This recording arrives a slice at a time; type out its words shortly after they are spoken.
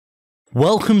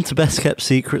Welcome to Best Kept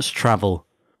Secrets Travel,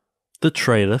 the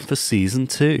trailer for Season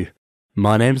 2.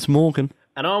 My name's Morgan.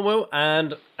 And I'm Will,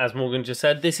 and as Morgan just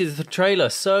said, this is the trailer.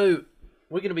 So,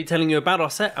 we're going to be telling you about our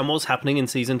set and what's happening in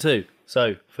Season 2.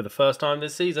 So, for the first time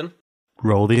this season...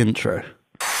 Roll the intro.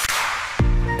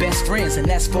 Best friends, and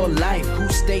that's for life. Who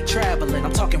stay traveling?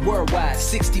 I'm talking worldwide.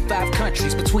 65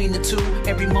 countries between the two.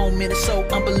 Every moment is so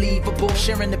unbelievable.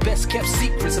 Sharing the best kept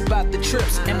secrets about the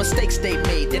trips and mistakes they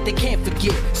made that they can't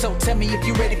forget. So tell me if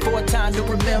you're ready for a time to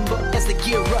remember as they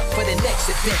gear up for the next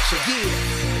adventure.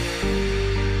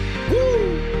 Yeah.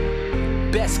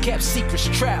 Woo! Best kept secrets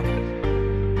travel.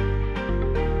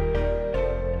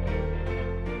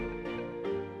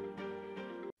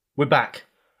 We're back.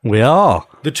 We are.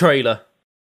 The trailer.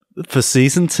 For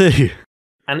Season 2.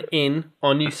 And in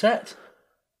our new set,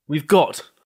 we've got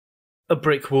a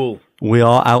brick wall. We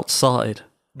are outside.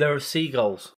 There are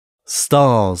seagulls.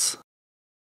 Stars.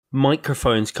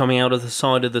 Microphones coming out of the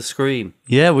side of the screen.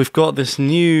 Yeah, we've got this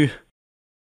new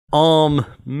ARM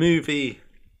movie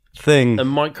thing. A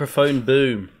microphone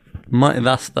boom.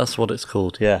 That's what it's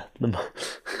called, yeah.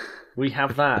 We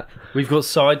have that. We've got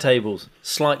side tables,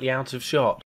 slightly out of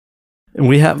shot.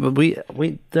 We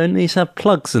don't these have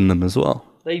plugs in them as well?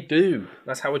 They do.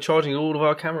 That's how we're charging all of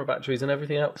our camera batteries and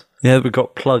everything else. Yeah, we've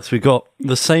got plugs. We've got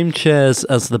the same chairs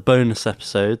as the bonus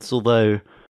episodes, although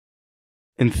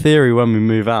in theory when we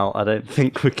move out, I don't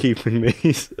think we're keeping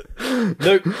these.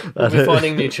 Nope, we're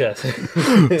finding new chairs.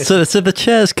 so the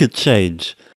chairs could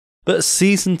change. But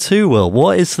Season 2, Will,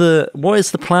 what is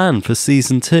the plan for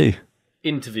Season 2?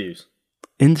 Interviews.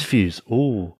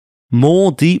 Ooh.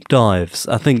 More deep dives.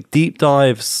 I think deep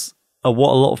dives are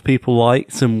what a lot of people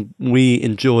liked, and we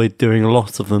enjoyed doing a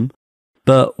lot of them.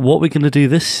 But what we're going to do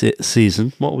this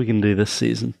season?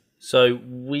 So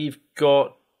we've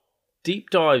got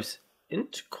deep dives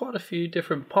into quite a few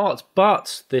different parts,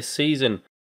 but this season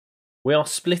we are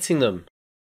splitting them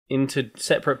into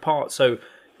separate parts. So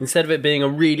instead of it being a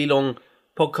really long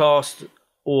podcast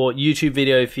or YouTube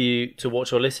video for you to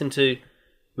watch or listen to,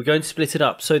 we're going to split it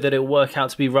up so that it'll work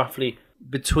out to be roughly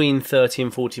between 30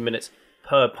 and 40 minutes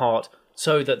per part,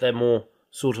 so that they're more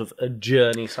sort of a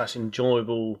journey /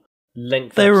 enjoyable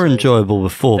length. They were enjoyable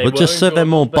before, but just so they're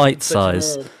more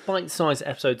bite-sized. More bite-sized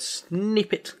episode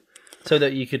snippet, so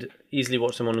that you could easily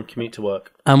watch them on a commute to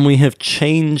work. And we have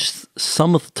changed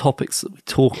some of the topics that we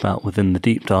talk about within the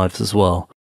deep dives as well.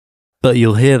 But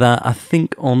you'll hear that, I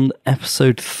think, on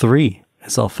episode 3.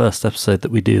 It's our first episode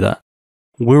that we do that.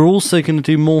 We're also going to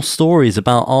do more stories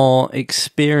about our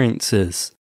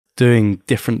experiences doing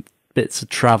different bits of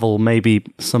travel, maybe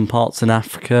some parts in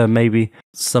Africa, maybe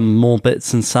some more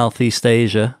bits in Southeast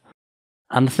Asia.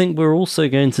 And I think we're also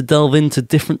going to delve into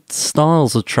different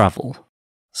styles of travel.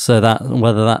 So that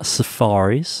whether that's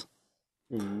safaris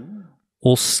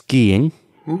or skiing.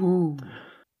 Ooh.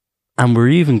 And we're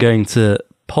even going to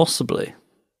possibly,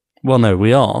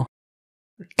 we are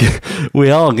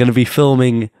going to be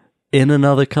filming in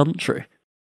another country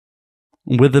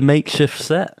with a makeshift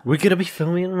set. We're going to be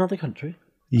filming in another country?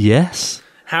 Yes.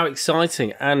 How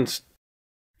exciting. And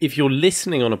if you're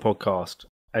listening on a podcast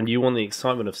and you want the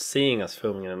excitement of seeing us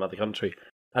filming in another country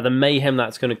and the mayhem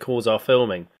that's going to cause our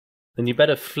filming, then you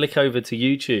better flick over to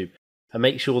YouTube and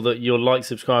make sure that you're like,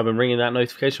 subscribe and ringing that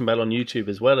notification bell on YouTube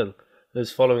as well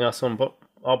as following us on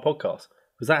our podcast.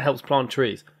 Because that helps plant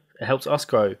trees. It helps us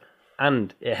grow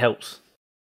and it helps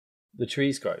the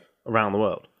trees grow around the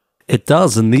world. It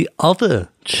does, and the other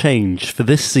change for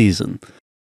this season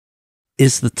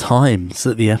is the times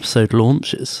that the episode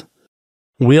launches.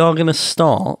 We are going to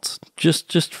start,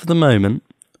 just for the moment,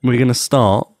 we're going to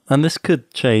start, and this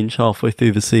could change halfway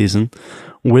through the season,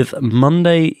 with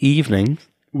Monday evening.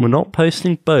 We're not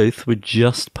posting both, we're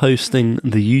just posting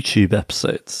the YouTube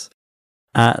episodes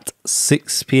at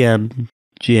 6 p.m.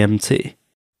 GMT.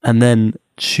 And then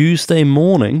Tuesday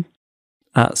morning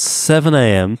at 7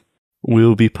 a.m.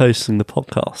 we'll be posting the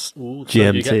podcast. Ooh, so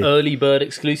GMT. you get early bird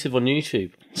exclusive on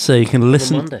YouTube. So you can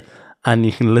listen, Monday. and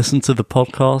you can listen to the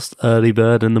podcast early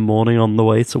bird in the morning on the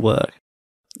way to work,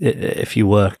 if you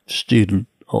work student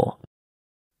or.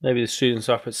 Maybe the students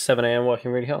are up at 7 a.m.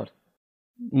 working really hard.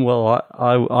 Well,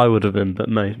 I would have been, but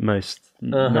most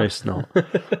not.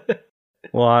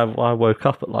 Well, I woke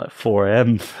up at like 4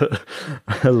 a.m. for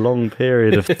a long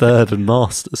period of third and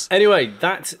masters. Anyway,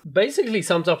 that basically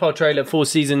sums up our trailer for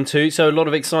Season 2. So a lot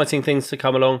of exciting things to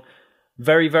come along.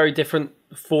 Very, very different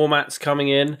formats coming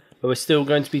in. But we're still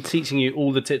going to be teaching you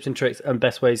all the tips and tricks and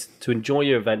best ways to enjoy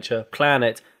your adventure, plan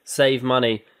it, save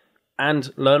money,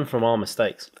 and learn from our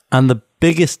mistakes. And the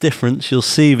biggest difference you'll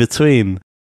see between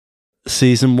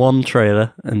Season 1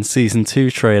 trailer and Season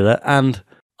 2 trailer, and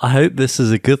I hope this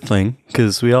is a good thing,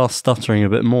 because we are stuttering a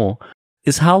bit more,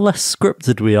 is how less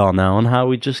scripted we are now and how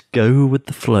we just go with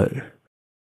the flow.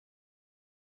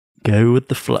 Go with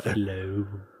the flow.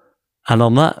 And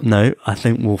on that note, I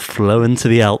think we'll flow into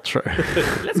the outro.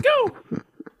 Let's go!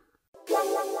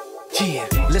 Yeah,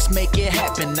 let's make it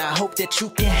happen. I hope that you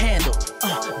can handle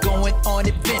going on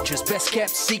adventures, best kept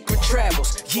secret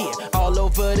travels. Yeah, all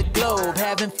over the globe,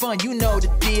 having fun, you know the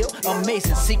deal.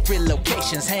 Amazing secret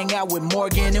locations, hang out with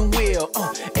Morgan and Will.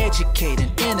 Educate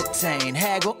and entertain,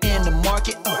 haggle in the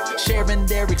market, sharing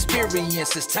their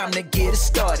experiences. Time to get it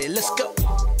started. Let's go.